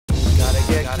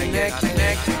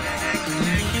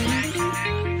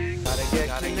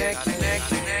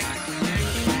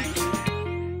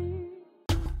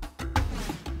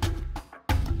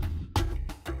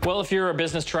Well, if you're a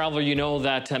business traveler, you know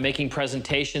that making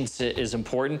presentations is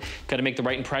important. Got to make the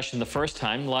right impression the first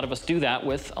time. A lot of us do that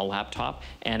with a laptop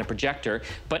and a projector.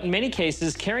 But in many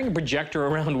cases, carrying a projector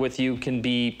around with you can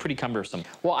be pretty cumbersome.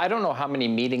 Well, I don't know how many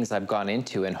meetings I've gone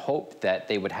into and hoped that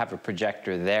they would have a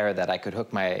projector there that I could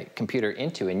hook my computer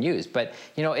into and use. But,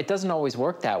 you know, it doesn't always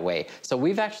work that way. So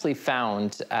we've actually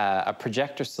found a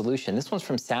projector solution. This one's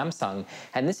from Samsung,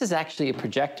 and this is actually a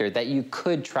projector that you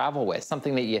could travel with,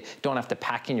 something that you don't have to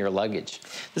pack in your luggage.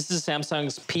 This is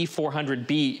Samsung's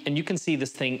P400B, and you can see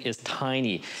this thing is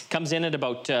tiny. Comes in at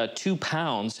about 2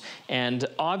 pounds, and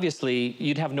obviously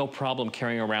you'd have no problem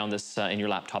carrying around this in your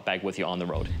laptop bag with you on the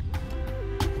road.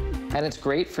 And it's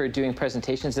great for doing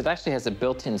presentations. It actually has a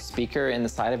built-in speaker in the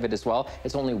side of it as well.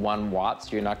 It's only 1 watt,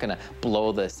 so you're not gonna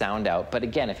blow the sound out. But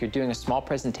again, if you're doing a small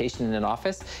presentation in an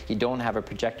office, you don't have a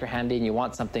projector handy and you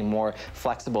want something more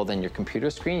flexible than your computer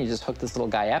screen, you just hook this little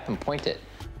guy up and point it.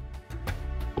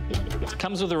 It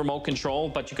comes with a remote control,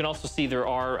 but you can also see there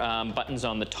are buttons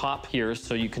on the top here,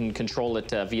 so you can control it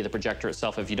via the projector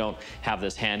itself if you don't have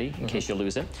this handy, in case you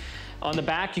lose it. On the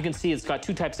back, you can see it's got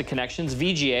 2 types of connections,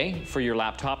 VGA for your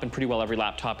laptop, and pretty well every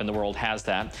laptop in the world has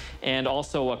that, and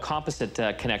also a composite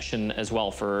connection as well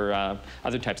for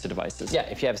other types of devices. Yeah,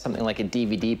 if you have something like a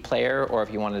DVD player, or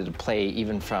if you wanted to play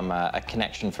even from a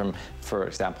connection from, for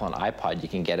example, an iPod, you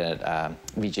can get a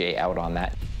VGA out on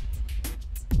that.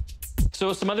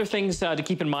 So some other things to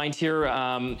keep in mind here,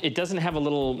 it doesn't have a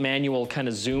little manual kind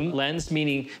of zoom lens,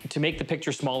 meaning to make the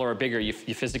picture smaller or bigger, you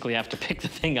physically have to pick the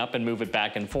thing up and move it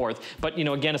back and forth. But, you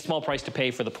know, again, a small price to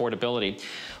pay for the portability.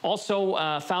 Also,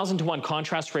 1,000-to-1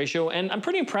 contrast ratio, and I'm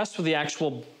pretty impressed with the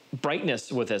actual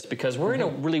brightness with this, because we're in a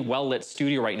really well-lit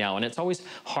studio right now, and it's always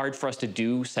hard for us to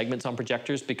do segments on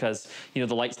projectors because, you know,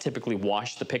 the lights typically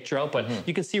wash the picture out, but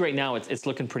you can see right now it's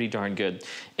looking pretty darn good.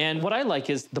 And what I like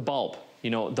is the bulb. You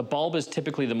know, the bulb is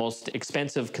typically the most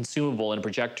expensive consumable in a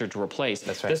projector to replace.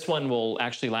 That's right. This one will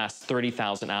actually last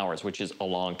 30,000 hours, which is a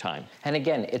long time. And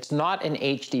again, it's not an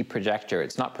HD projector.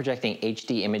 It's not projecting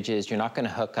HD images. You're not going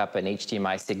to hook up an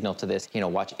HDMI signal to this, you know,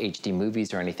 watch HD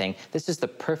movies or anything. This is the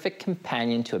perfect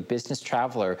companion to a business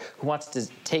traveler who wants to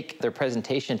take their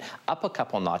presentation up a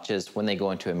couple notches when they go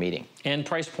into a meeting. And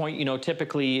price point, you know,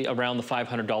 typically around the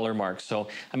 $500 mark. So,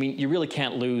 I mean, you really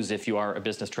can't lose if you are a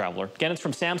business traveler. Again, it's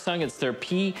from Samsung. It's their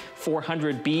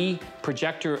P400B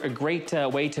projector, a great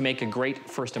way to make a great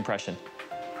first impression.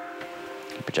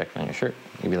 You project on your shirt.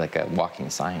 You'd be like a walking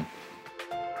sign.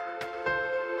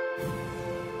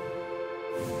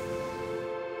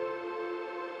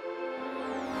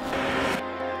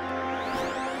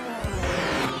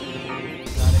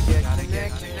 Gotta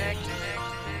get connected.